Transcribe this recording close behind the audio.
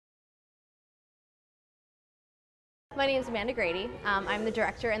My name is Amanda Grady. I'm the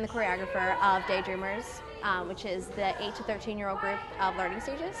director and the choreographer of Daydreamers, which is the 8 to 13-year-old group of learning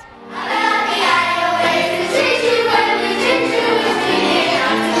stages.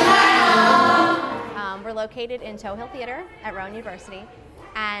 We're located in Toe Hill Theater at Rowan University,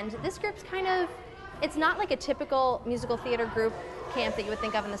 and this group's it's not like a typical musical theater group camp that you would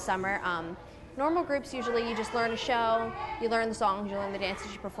think of in the summer. Normal groups, usually you just learn a show, you learn the songs, you learn the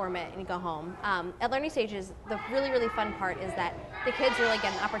dances, you perform it, and you go home. At Learning Stages, the really fun part is that the kids really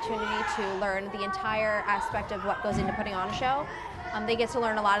get an opportunity to learn the entire aspect of what goes into putting on a show. They get to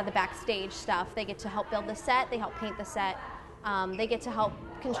learn a lot of the backstage stuff. They get to help build the set, they help paint the set, they get to help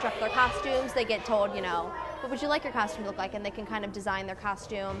construct their costumes. They get told, what would you like your costume to look like, and they can kind of design their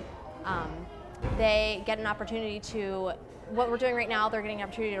costume. They get an opportunity to, what we're doing right now, they're getting an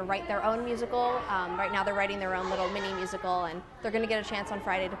opportunity to write their own musical. Right now they're writing their own little mini musical, and they're going to get a chance on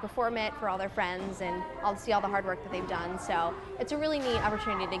Friday to perform it for all their friends and see all the hard work that they've done. So it's a really neat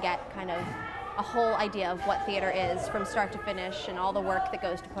opportunity to get kind of a whole idea of what theater is from start to finish and all the work that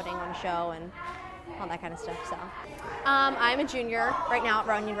goes to putting on a show and all that kind of stuff. So I'm a junior right now at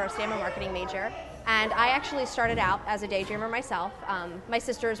Rowan University. I'm a marketing major, and I actually started out as a daydreamer myself. My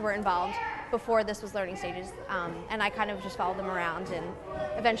sisters were involved before this was Learning Stages, and I kind of just followed them around and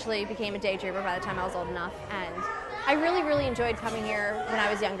eventually became a daydreamer by the time I was old enough. And I really enjoyed coming here when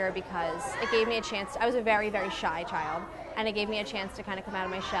I was younger because it gave me a chance. I was a very shy child, and it gave me a chance to kind of come out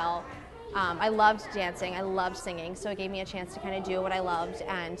of my shell. I loved dancing, I loved singing, so it gave me a chance to kind of do what I loved,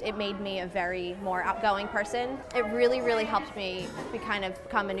 and it made me a very more outgoing person. It really helped me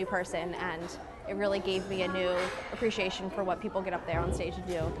become a new person, and it really gave me a new appreciation for what people get up there on stage to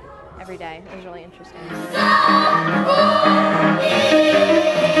do every day. It was really interesting.